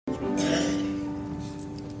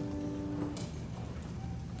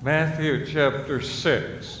Matthew chapter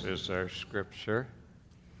 6 is our scripture,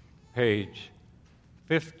 page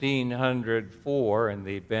 1504 in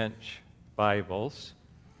the bench Bibles.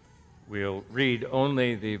 We'll read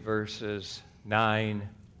only the verses 9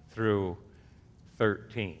 through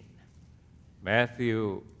 13.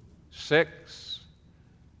 Matthew 6,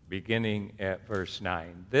 beginning at verse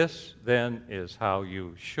 9. This then is how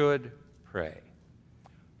you should pray.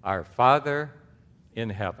 Our Father in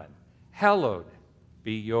heaven, hallowed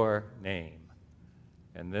be your name.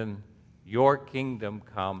 And then your kingdom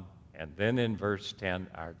come. And then in verse 10,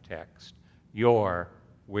 our text, your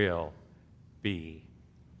will be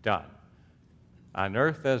done. On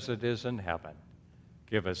earth as it is in heaven.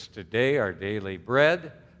 Give us today our daily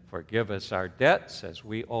bread. Forgive us our debts as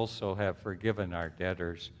we also have forgiven our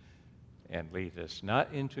debtors. And lead us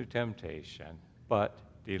not into temptation, but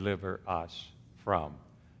deliver us from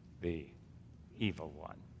the evil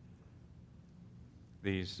one.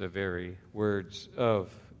 These are the very words of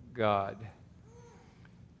God.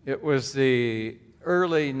 It was the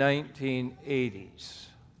early 1980s.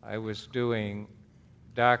 I was doing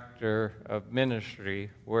Doctor of Ministry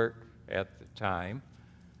work at the time.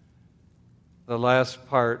 The last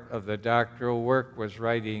part of the doctoral work was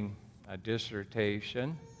writing a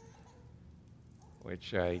dissertation,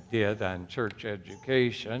 which I did on church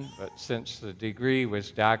education, but since the degree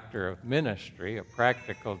was Doctor of Ministry, a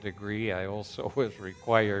practical degree, I also was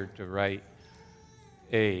required to write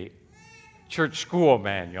a church school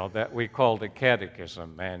manual that we called a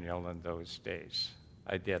catechism manual in those days.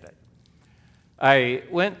 I did it. I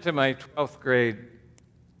went to my 12th grade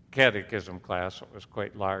catechism class. It was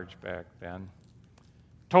quite large back then.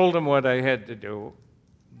 Told them what I had to do.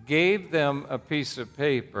 Gave them a piece of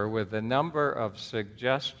paper with a number of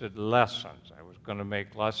suggested lessons. I was going to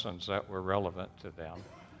make lessons that were relevant to them,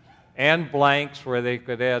 and blanks where they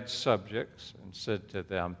could add subjects, and said to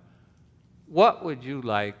them, what would you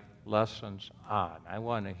like lessons on? I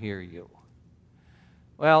want to hear you.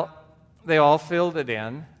 Well, they all filled it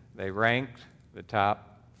in. They ranked the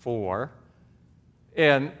top 4.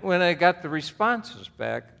 And when I got the responses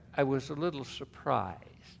back, I was a little surprised.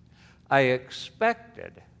 I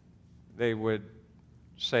expected they would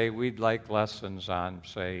say, we'd like lessons on,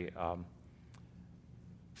 say,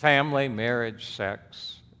 family, marriage,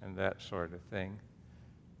 sex, and that sort of thing.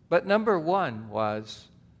 But number 1 was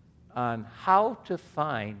on how to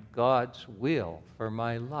find God's will for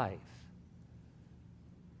my life.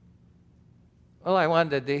 Well, I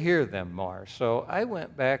wanted to hear them more, so I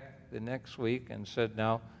went back the next week and said,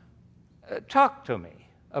 now, talk to me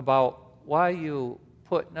about why you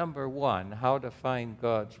put number 1, how to find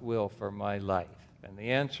God's will for my life. And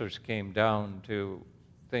the answers came down to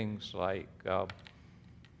things like,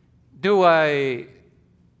 do I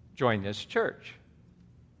join this church?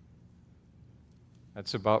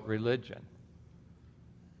 That's about religion.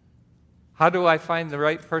 How do I find the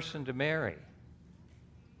right person to marry?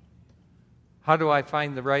 How do I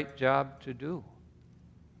find the right job to do?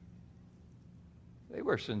 They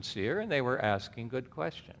were sincere and they were asking good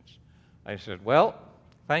questions. I said, well,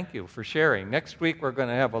 thank you for sharing. Next week we're going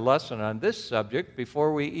to have a lesson on this subject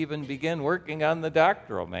before we even begin working on the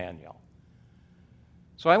doctoral manual.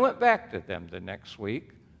 So I went back to them the next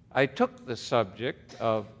week. I took the subject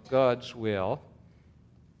of God's will,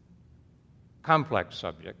 complex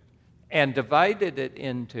subject, and divided it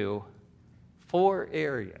into 4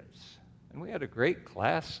 areas. And we had a great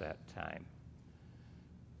class that time.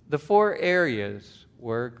 The 4 areas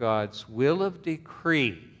were God's will of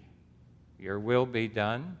decree. Your will be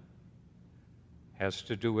done has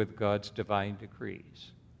to do with God's divine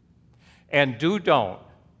decrees. And don't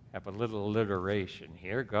have a little alliteration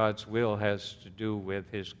here. God's will has to do with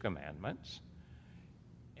his commandments.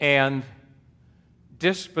 And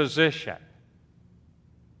disposition,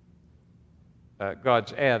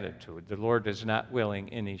 God's attitude. The Lord is not willing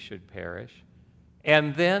any should perish.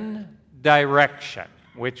 And then direction,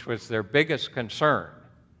 which was their biggest concern.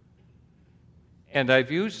 And I've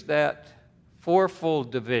used that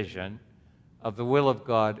 4-fold division of the will of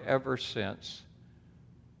God ever since,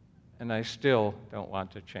 and I still don't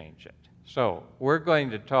want to change it. So we're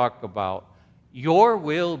going to talk about your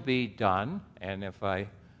will be done, and if I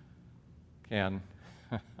can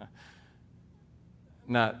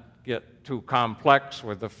not get too complex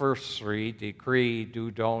with the first 3, decree,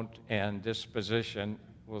 do, don't, and disposition,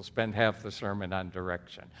 we'll spend half the sermon on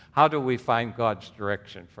direction. How do we find God's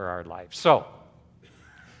direction for our life? So,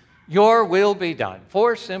 Your will be done.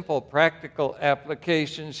 4 simple practical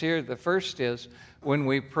applications here. The first is when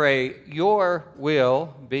we pray, your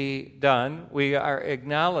will be done, we are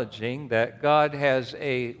acknowledging that God has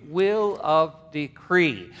a will of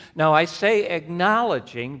decree. Now, I say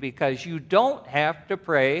acknowledging because you don't have to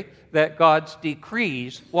pray that God's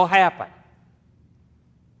decrees will happen.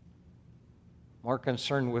 More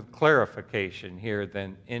concerned with clarification here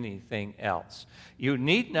than anything else. You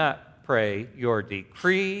need not pray your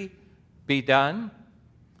decree be done,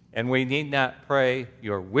 and we need not pray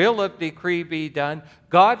your will of decree be done.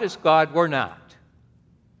 God is God, we're not.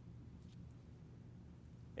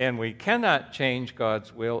 And we cannot change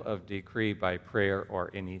God's will of decree by prayer or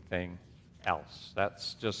anything else.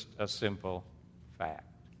 That's just a simple fact.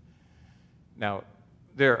 Now,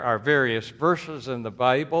 there are various verses in the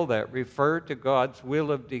Bible that refer to God's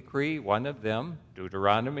will of decree. One of them,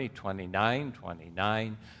 Deuteronomy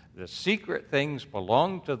 29:29. The secret things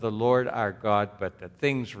belong to the Lord our God, but the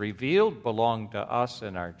things revealed belong to us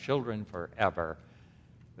and our children forever,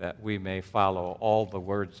 that we may follow all the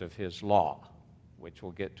words of his law, which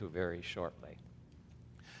we'll get to very shortly.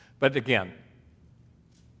 But again,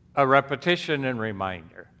 a repetition and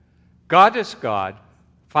reminder. God is God.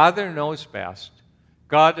 Father knows best.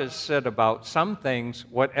 God has said about some things,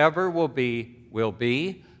 whatever will be, will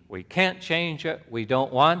be. We can't change it. We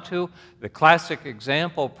don't want to. The classic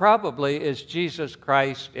example probably is Jesus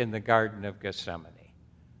Christ in the Garden of Gethsemane.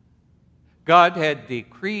 God had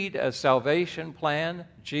decreed a salvation plan.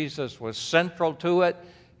 Jesus was central to it.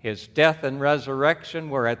 His death and resurrection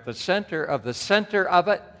were at the center of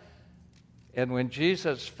it. And when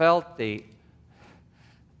Jesus felt the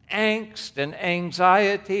angst and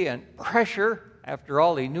anxiety and pressure, after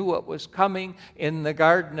all, he knew what was coming in the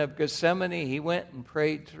Garden of Gethsemane. He went and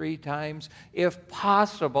prayed 3 times. If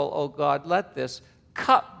possible, O God, let this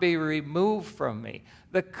cup be removed from me.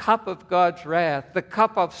 The cup of God's wrath, the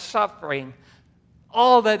cup of suffering,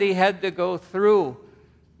 all that he had to go through,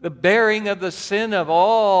 the bearing of the sin of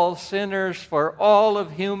all sinners for all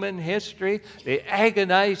of human history, the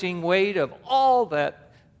agonizing weight of all that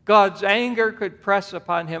God's anger could press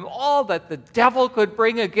upon him, all that the devil could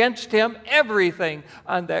bring against him, everything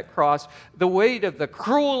on that cross, the weight of the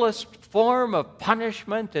cruelest form of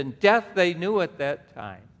punishment and death they knew at that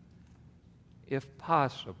time. If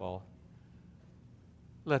possible,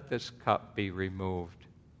 let this cup be removed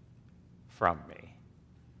from me.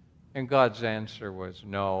 And God's answer was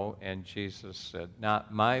no, and Jesus said,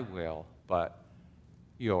 not my will, but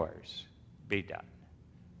yours be done.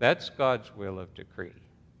 That's God's will of decree.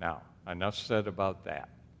 Now, enough said about that.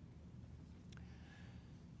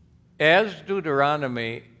 As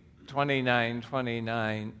Deuteronomy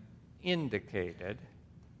 29:29 indicated,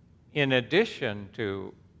 in addition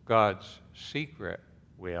to God's secret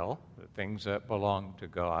will, the things that belong to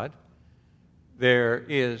God, there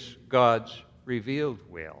is God's revealed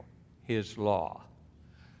will, his law.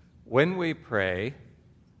 When we pray,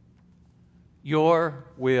 your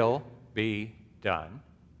will be done,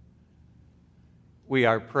 we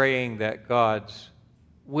are praying that God's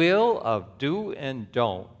will of do and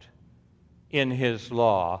don't in his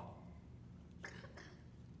law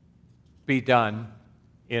be done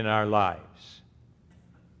in our lives.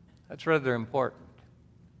 That's rather important.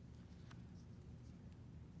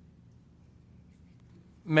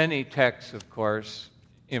 Many texts, of course,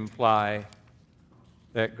 imply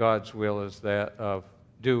that God's will is that of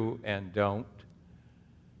do and don't.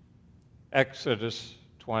 Exodus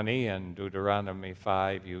 20 and Deuteronomy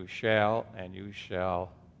 5, you shall and you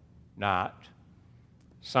shall not.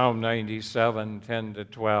 Psalm 97,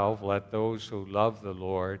 10-12, let those who love the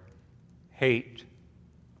Lord hate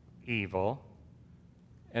evil,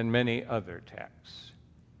 and many other texts.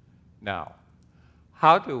 Now,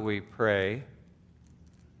 how do we pray,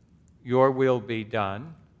 your will be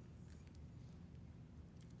done,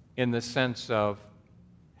 in the sense of,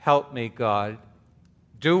 help me, God,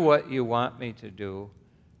 do what you want me to do,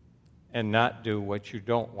 and not do what you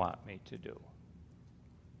don't want me to do?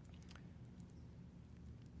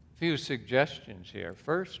 A few suggestions here.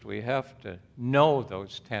 First, we have to know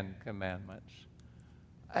those 10 commandments.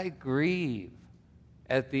 I grieve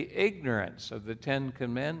at the ignorance of the 10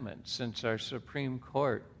 commandments since our Supreme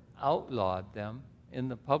Court outlawed them in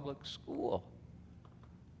the public school.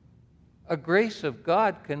 A grace of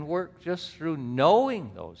God can work just through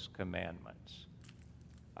knowing those commandments.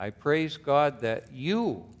 I praise God that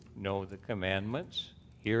you know the commandments,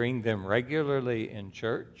 hearing them regularly in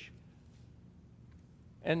church,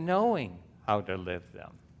 and knowing how to live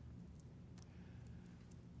them.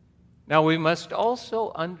 Now, we must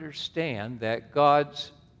also understand that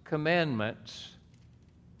God's commandments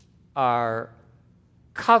are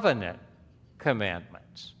covenant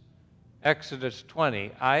commandments. Exodus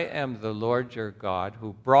 20, I am the Lord your God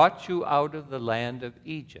who brought you out of the land of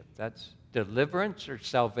Egypt. That's deliverance or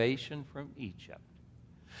salvation from Egypt.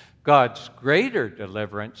 God's greater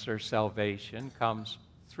deliverance or salvation comes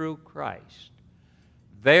through Christ.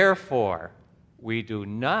 Therefore, we do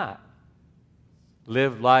not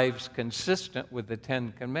live lives consistent with the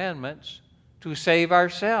Ten Commandments to save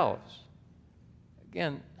ourselves.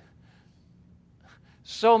 Again,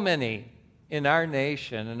 so many in our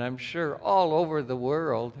nation, and I'm sure all over the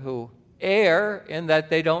world, who err in that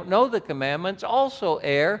they don't know the commandments, also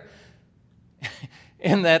err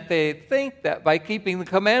in that they think that by keeping the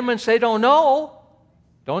commandments they don't know.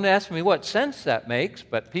 Don't ask me what sense that makes,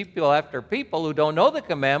 but people after people who don't know the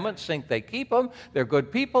commandments think they keep them, they're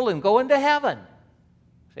good people and go into heaven.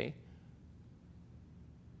 See?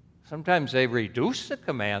 Sometimes they reduce the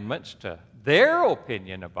commandments to their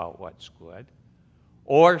opinion about what's good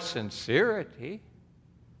or sincerity,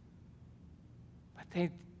 but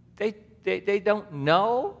they don't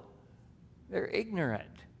know. They're ignorant.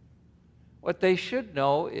 What they should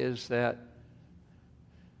know is that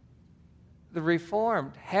the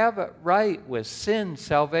Reformed have it right with sin,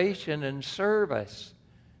 salvation, and service.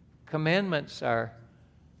 Commandments are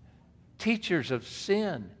teachers of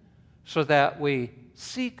sin, so that we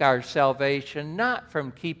seek our salvation not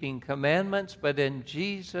from keeping commandments, but in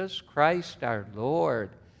Jesus Christ our Lord.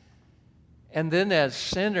 And then as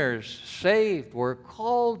sinners saved, we're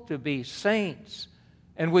called to be saints.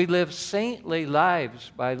 And we live saintly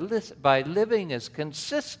lives by living as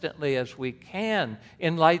consistently as we can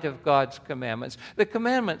in light of God's commandments. The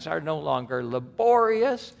commandments are no longer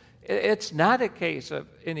laborious. It's not a case of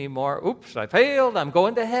anymore, oops, I failed, I'm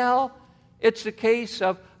going to hell. It's a case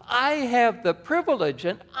of, I have the privilege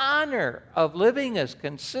and honor of living as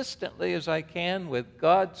consistently as I can with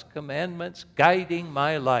God's commandments guiding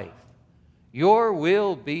my life. Your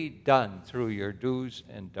will be done through your do's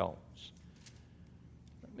and don'ts.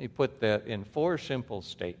 Let me put that in 4 simple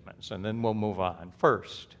statements, and then we'll move on.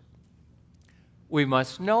 First, we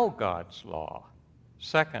must know God's law.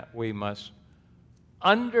 Second, we must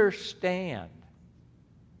understand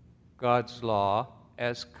God's law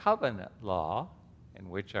as covenant law, in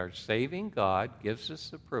which our saving God gives us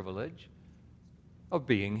the privilege of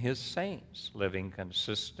being His saints, living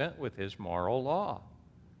consistent with His moral law.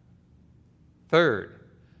 Third,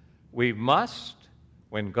 we must,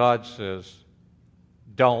 when God says,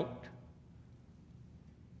 don't,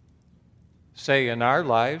 say in our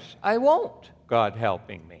lives, I won't, God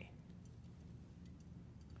helping me.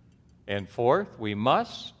 And fourth, we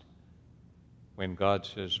must, when God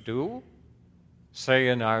says do, say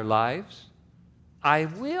in our lives, I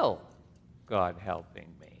will, God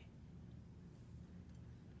helping me.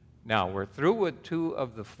 Now, we're through with 2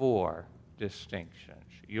 of the 4 distinctions.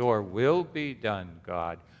 Your will be done,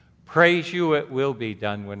 God. Praise you, it will be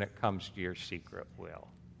done when it comes to your secret will.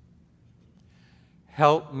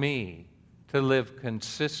 Help me to live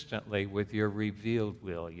consistently with your revealed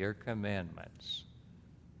will, your commandments,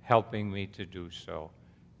 helping me to do so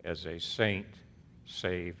as a saint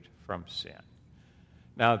saved from sin.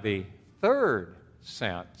 Now, the third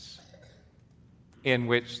sense in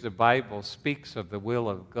which the Bible speaks of the will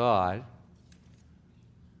of God,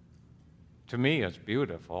 to me is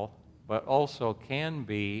beautiful, but also can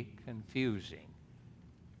be confusing.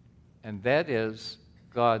 And that is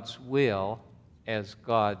God's will as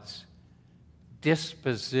God's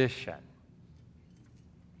disposition.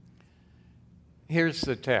 Here's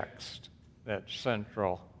the text that's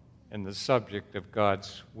central in the subject of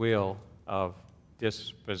God's will of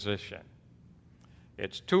disposition.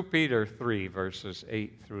 It's 2 Peter 3, verses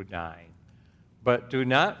 8 through 9. But do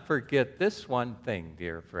not forget this one thing,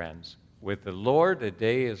 dear friends. With the Lord, a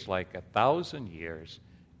day is like 1,000 years,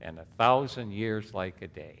 and 1,000 years like a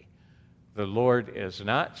day. The Lord is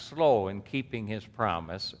not slow in keeping His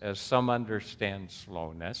promise, as some understand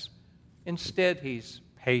slowness. Instead, He's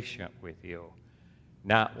patient with you,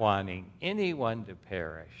 not wanting anyone to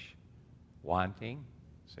perish.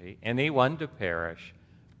 Anyone to perish,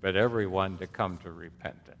 but everyone to come to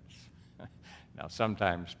repentance. Now,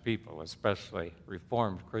 sometimes people, especially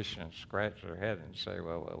Reformed Christians, scratch their head and say,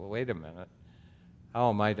 well, wait a minute. How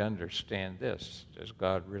am I to understand this? Does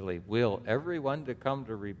God really will everyone to come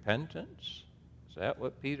to repentance? Is that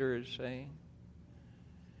what Peter is saying?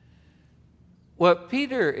 What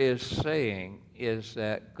Peter is saying is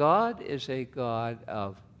that God is a God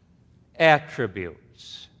of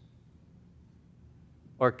attributes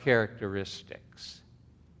or characteristics.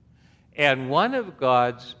 And one of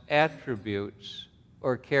God's attributes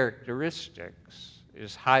or characteristics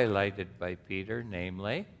is highlighted by Peter,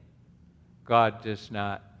 namely, God does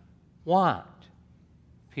not want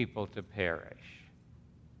people to perish.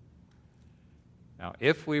 Now,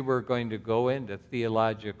 if we were going to go into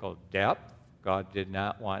theological depth, God did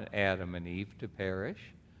not want Adam and Eve to perish.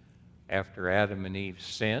 After Adam and Eve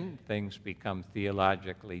sinned, things become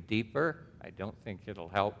theologically deeper. I don't think it'll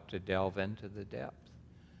help to delve into the depth.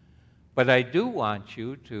 But I do want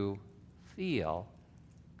you to feel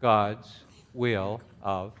God's will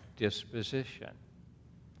of disposition.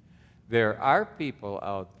 There are people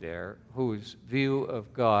out there whose view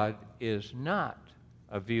of God is not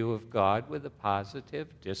a view of God with a positive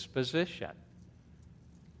disposition.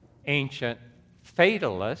 Ancient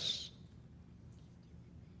fatalists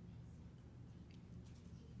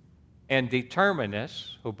and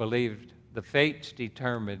determinists who believed the fates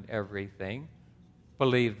determined everything,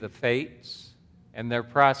 believed the fates, and their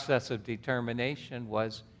process of determination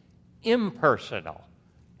was impersonal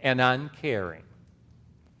and uncaring.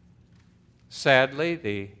 Sadly,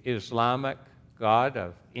 the Islamic God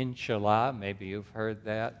of Inshallah, maybe you've heard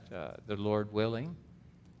that, the Lord willing,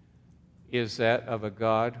 is that of a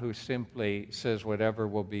God who simply says whatever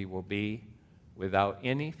will be, without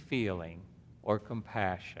any feeling or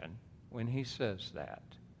compassion when he says that.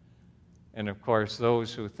 And of course,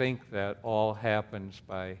 those who think that all happens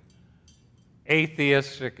by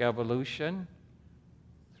atheistic evolution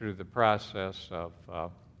through the process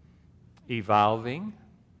of evolving,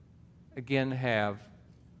 again have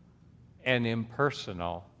an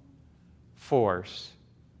impersonal force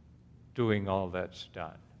doing all that's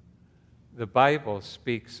done. The Bible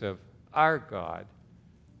speaks of our God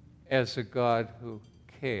as a God who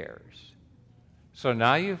cares. So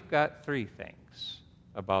now you've got three things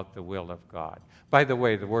about the will of God. By the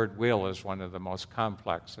way, the word will is one of the most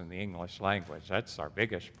complex in the English language. That's our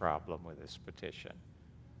biggest problem with this petition.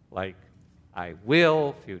 Like, I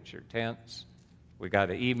will, future tense. We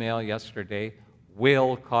got an email yesterday,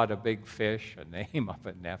 Will caught a big fish, a name of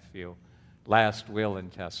a nephew, last will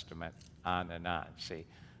and testament, on and on, see.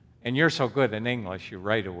 And you're so good in English, you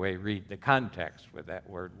right away read the context with that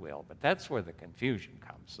word will. But that's where the confusion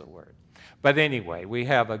comes, the word. But anyway, we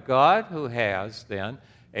have a God who has then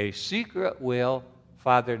a secret will,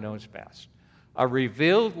 Father knows best, a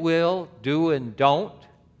revealed will, do and don't,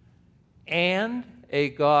 and a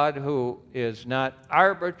God who is not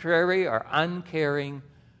arbitrary or uncaring,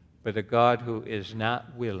 but a God who is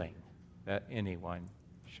not willing that anyone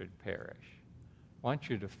should perish. I want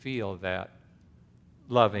you to feel that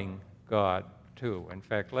loving God too. In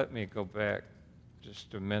fact, let me go back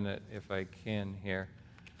just a minute, if I can here,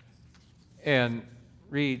 and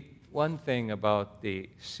read one thing about the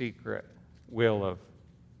secret will of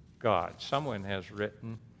God. Someone has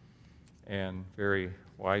written, and very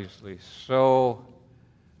wisely so,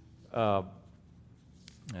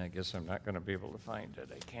 I guess I'm not going to be able to find it.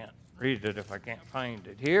 I can't read it if I can't find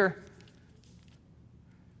it here.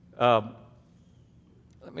 Let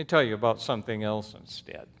me tell you about something else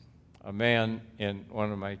instead. A man in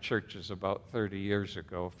one of my churches about 30 years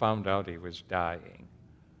ago found out he was dying.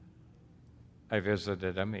 I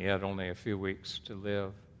visited him. He had only a few weeks to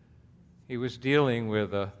live. He was dealing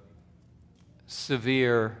with a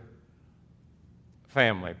severe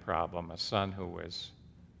family problem, a son who was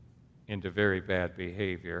into very bad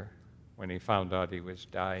behavior when he found out he was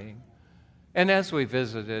dying. And as we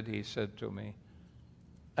visited, he said to me,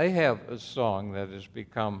 I have a song that has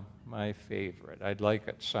become my favorite. I'd like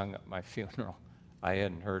it sung at my funeral. I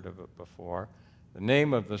hadn't heard of it before. The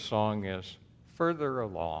name of the song is Further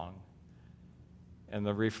Along. And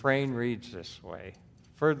the refrain reads this way: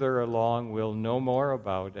 further along, we'll know more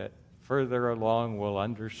about it. Further along, we'll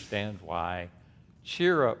understand why.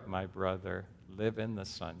 Cheer up, my brother. Live in the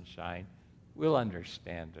sunshine. We'll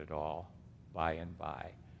understand it all by and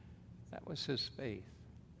by. That was his faith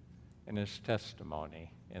and his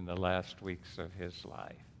testimony in the last weeks of his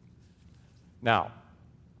life. Now,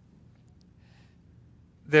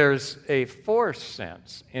 there's a fourth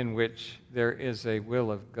sense in which there is a will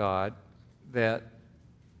of God that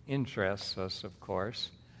interests us, of course.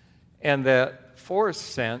 And that fourth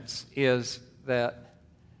sense is that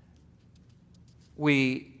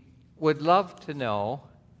we would love to know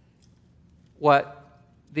what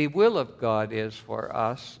the will of God is for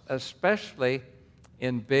us, especially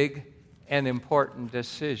in big and important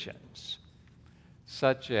decisions,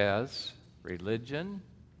 such as religion,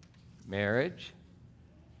 marriage,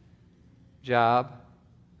 job,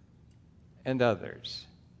 and others.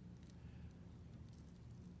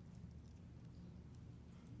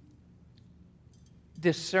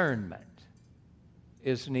 Discernment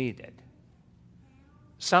is needed.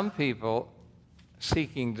 Some people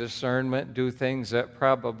seeking discernment do things that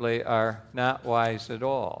probably are not wise at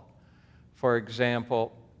all. For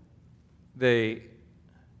example, they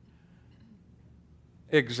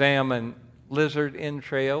examine lizard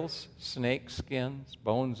entrails, snake skins,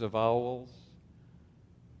 bones of owls,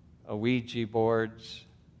 Ouija boards,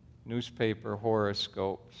 newspaper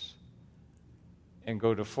horoscopes, and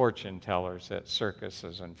go to fortune tellers at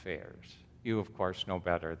circuses and fairs. You, of course, know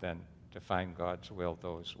better than to find God's will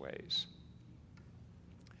those ways.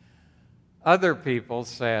 Other people,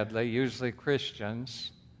 sadly, usually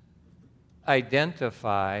Christians,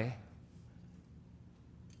 identify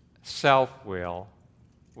self-will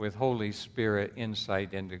with Holy Spirit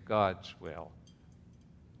insight into God's will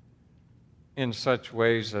in such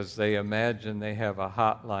ways as they imagine they have a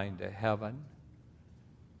hotline to heaven.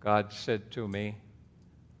 God said to me,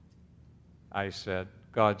 I said,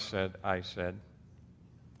 God said, I said.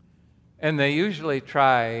 And they usually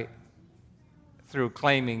try, through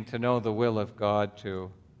claiming to know the will of God,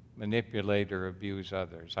 to manipulate or abuse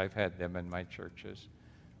others. I've had them in my churches.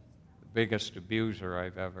 The biggest abuser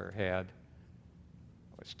I've ever had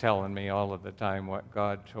was telling me all of the time what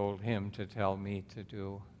God told him to tell me to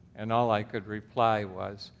do. And all I could reply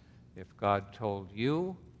was, if God told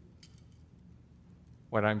you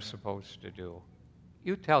what I'm supposed to do,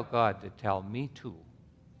 you tell God to tell me too,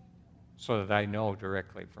 so that I know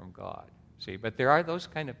directly from God. See, but there are those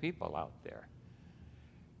kind of people out there,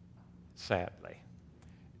 sadly.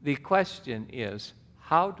 The question is,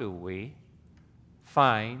 how do we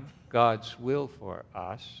find God's will for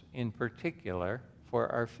us, in particular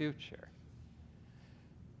for our future?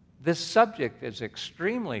 This subject is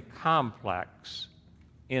extremely complex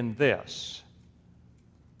in this.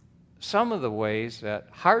 Some of the ways that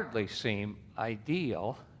hardly seem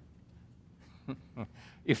ideal.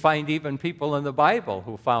 You find even people in the Bible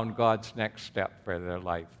who found God's next step for their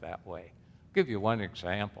life that way. I'll give you one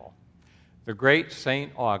example. The great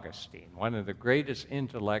St. Augustine, one of the greatest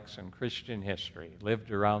intellects in Christian history,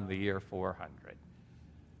 lived around the year 400.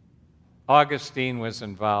 Augustine was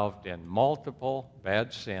involved in multiple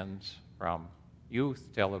bad sins from youth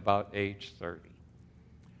till about age 30.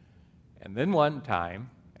 And then one time,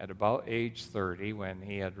 at about age 30, when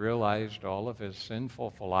he had realized all of his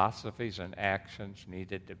sinful philosophies and actions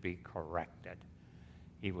needed to be corrected,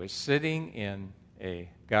 he was sitting in a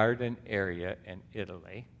garden area in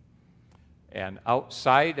Italy, and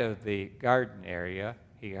outside of the garden area,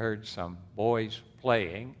 he heard some boys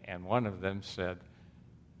playing, and one of them said,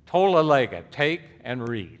 "Tolla lega, take and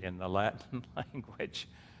read," in the Latin language.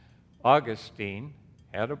 Augustine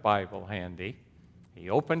had a Bible handy. He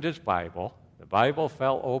opened his Bible. The Bible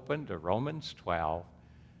fell open to Romans 12,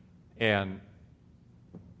 and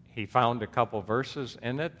he found a couple verses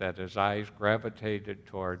in it that his eyes gravitated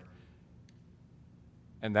toward,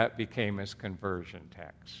 and that became his conversion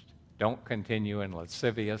text. Don't continue in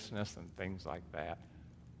lasciviousness and things like that,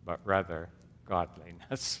 but rather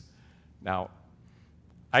godliness. Now,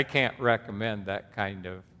 I can't recommend that kind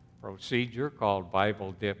of procedure called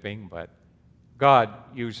Bible dipping, but God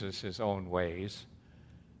uses his own ways.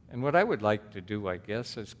 And what I would like to do, I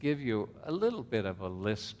guess, is give you a little bit of a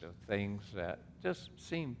list of things that just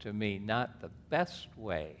seem to me not the best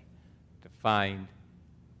way to find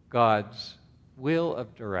God's will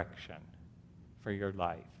of direction for your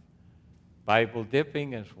life. Bible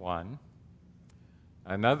dipping is one.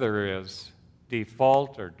 Another is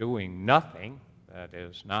default or doing nothing. That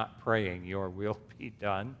is, not praying, your will be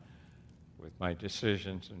done with my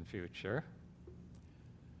decisions in future.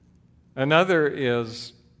 Another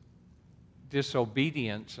is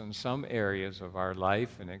disobedience in some areas of our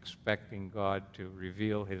life and expecting God to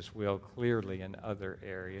reveal his will clearly in other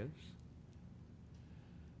areas.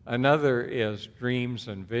 Another is dreams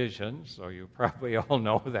and visions, so you probably all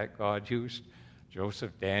know that God used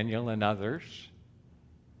Joseph, Daniel, and others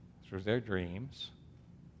through their dreams.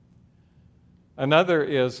 Another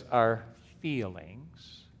is our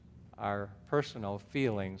feelings. Our personal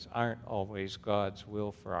feelings aren't always God's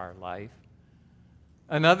will for our life.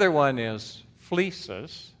 Another one is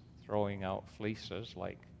fleeces, throwing out fleeces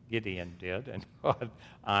like Gideon did, and God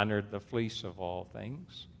honored the fleece of all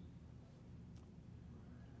things.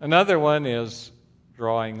 Another one is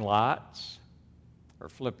drawing lots or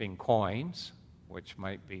flipping coins, which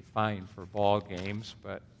might be fine for ball games,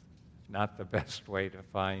 but not the best way to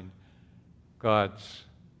find God's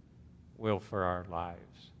will for our lives.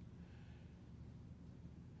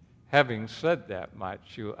 Having said that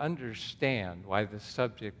much, you understand why the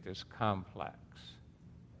subject is complex.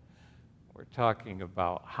 We're talking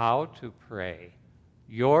about how to pray,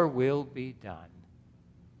 your will be done,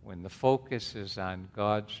 when the focus is on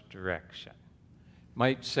God's direction.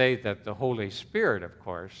 Might say that the Holy Spirit, of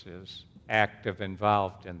course, is active,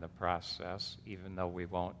 involved in the process, even though we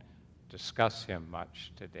won't discuss him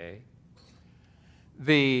much today.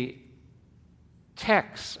 The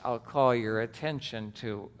texts I'll call your attention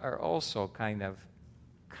to are also kind of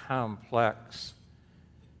complex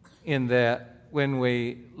in that when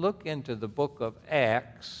we look into the book of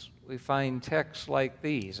Acts, we find texts like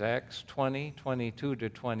these, Acts 20, 22 to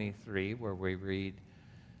 23, where we read,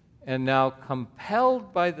 "And now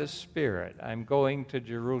compelled by the Spirit, I'm going to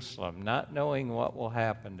Jerusalem, not knowing what will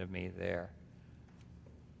happen to me there.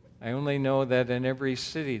 I only know that in every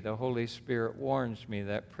city the Holy Spirit warns me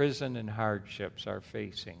that prison and hardships are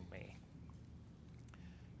facing me."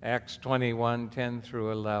 Acts 21, 10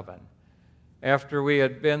 through 11. "After we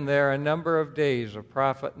had been there a number of days, a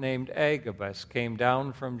prophet named Agabus came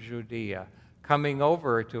down from Judea. Coming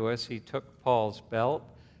over to us, he took Paul's belt,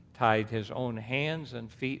 tied his own hands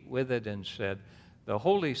and feet with it, and said, 'The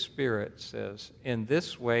Holy Spirit says, in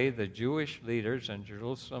this way the Jewish leaders in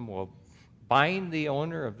Jerusalem will bind the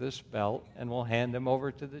owner of this belt and will hand him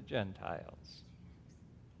over to the Gentiles.'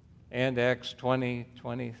 And Acts 20,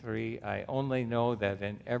 23, "I only know that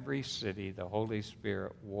in every city the Holy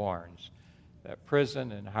Spirit warns that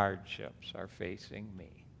prison and hardships are facing me."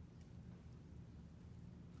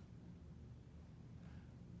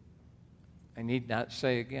 I need not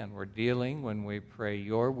say again, we're dealing, when we pray,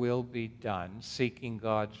 "Your will be done," seeking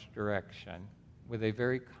God's direction, with a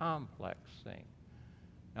very complex thing.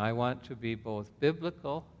 Now, I want to be both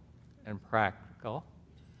biblical and practical,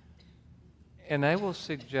 and I will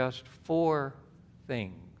suggest 4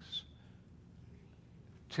 things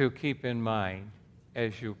to keep in mind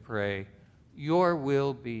as you pray, "Your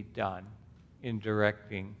will be done in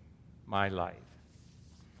directing my life."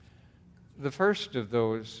 The first of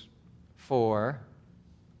those 4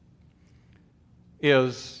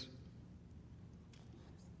 is,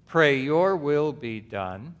 pray, "Your will be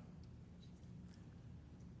done,"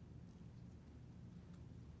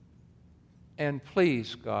 and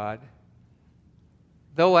please, God,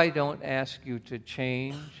 though I don't ask you to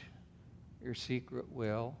change your secret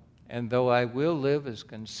will, and though I will live as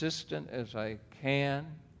consistent as I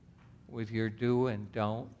can with your do and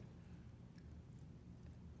don't,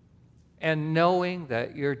 and knowing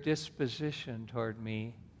that your disposition toward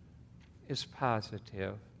me is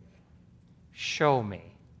positive, show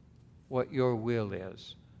me what your will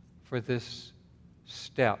is for this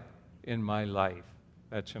step in my life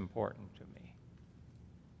that's important to me.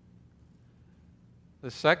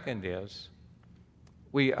 The second is,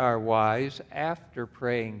 we are wise, after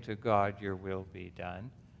praying to God, "Your will be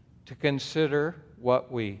done," to consider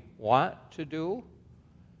what we want to do,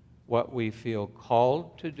 what we feel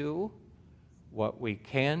called to do, what we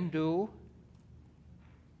can do,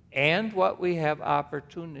 and what we have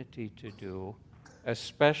opportunity to do,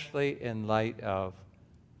 especially in light of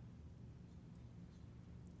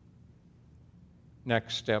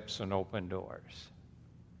next steps and open doors.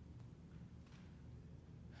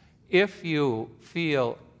 If you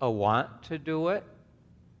feel a want to do it,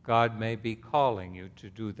 God may be calling you to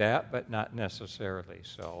do that, but not necessarily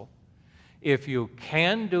so. If you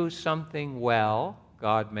can do something well,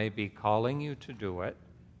 God may be calling you to do it,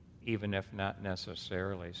 even if not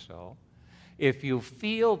necessarily so. If you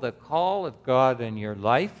feel the call of God in your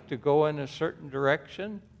life to go in a certain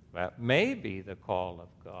direction, that may be the call of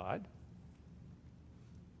God.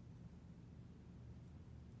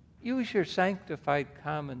 Use your sanctified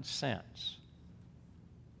common sense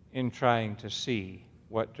in trying to see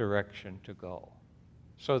what direction to go.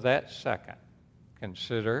 So that's second.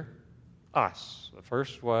 Consider us. The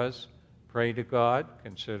first was, pray to God,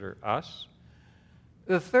 consider us.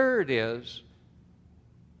 The third is,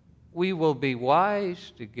 we will be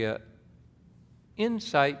wise to get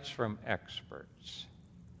insights from experts.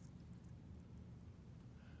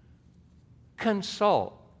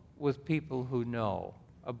 Consult with people who know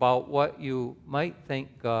about what you might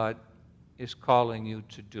think God is calling you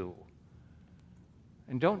to do.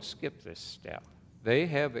 And don't skip this step. They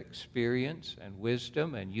have experience and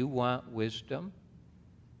wisdom, and you want wisdom.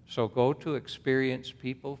 So go to experienced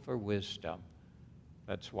people for wisdom.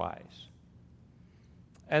 That's wise.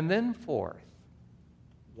 And then fourth,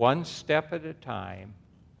 one step at a time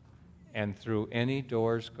and through any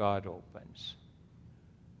doors God opens.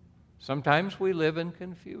 Sometimes we live in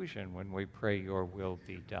confusion when we pray, "Your will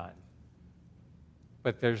be done."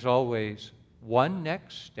 But there's always one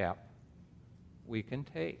next step we can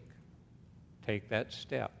take. Take that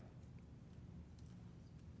step.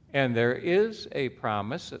 And there is a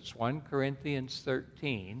promise, it's 1 Corinthians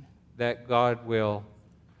 13, that God will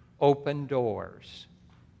open doors.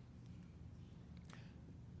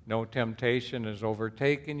 "No temptation has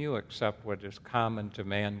overtaken you except what is common to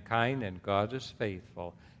mankind, and God is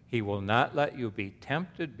faithful. He will not let you be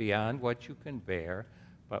tempted beyond what you can bear,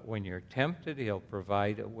 but when you're tempted, He'll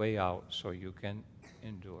provide a way out so you can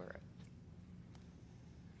endure it.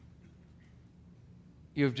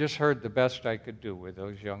 You've just heard the best I could do with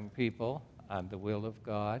those young people on the will of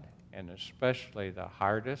God, and especially the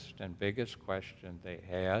hardest and biggest question they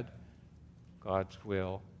had, God's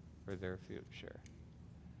will for their future.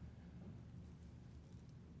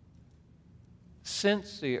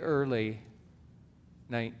 Since the early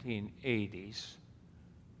 1980s,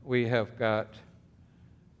 we have got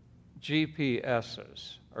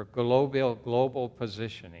GPSs, or global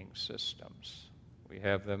positioning systems. We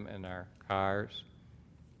have them in our cars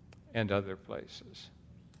and other places.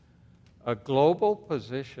 A global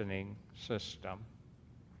positioning system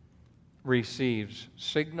receives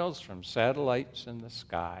signals from satellites in the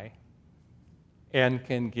sky and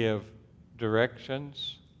can give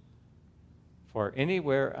directions for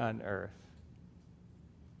anywhere on Earth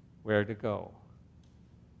where to go.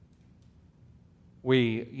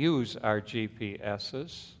 We use our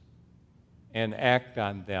GPSs and act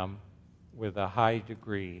on them with a high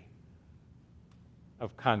degree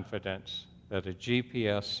of confidence that a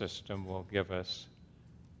GPS system will give us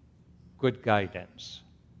good guidance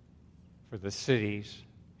for the cities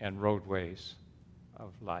and roadways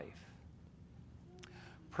of life.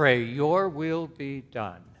 Pray, your will be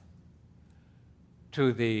done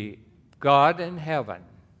to the God in heaven,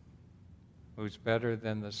 who's better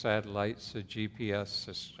than the satellites the GPS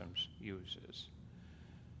systems uses.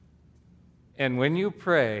 And when you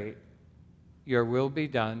pray, your will be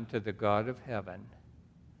done to the God of heaven,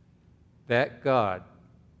 that God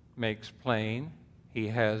makes plain, He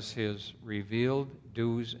has His revealed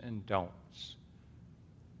do's and don'ts.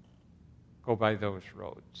 Go by those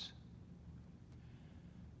roads.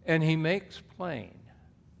 And He makes plain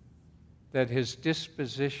that His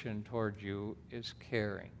disposition toward you is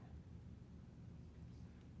caring.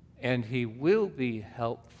 And He will be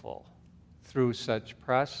helpful through such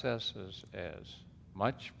processes as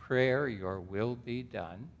much prayer, your will be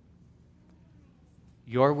done,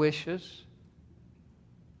 your wishes,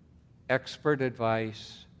 expert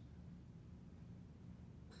advice,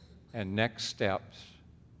 and next steps,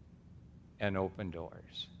 and open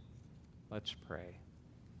doors. Let's pray.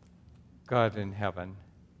 God in heaven,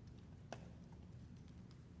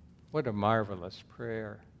 what a marvelous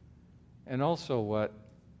prayer, and also what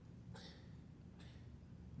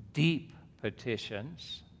deep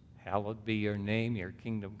petitions. Hallowed be your name, your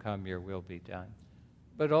kingdom come, your will be done.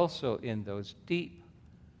 But also in those deep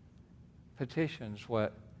petitions,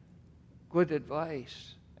 what good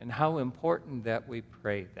advice, and how important that we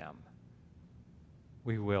pray them.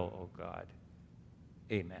 We will, O God.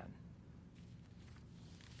 Amen.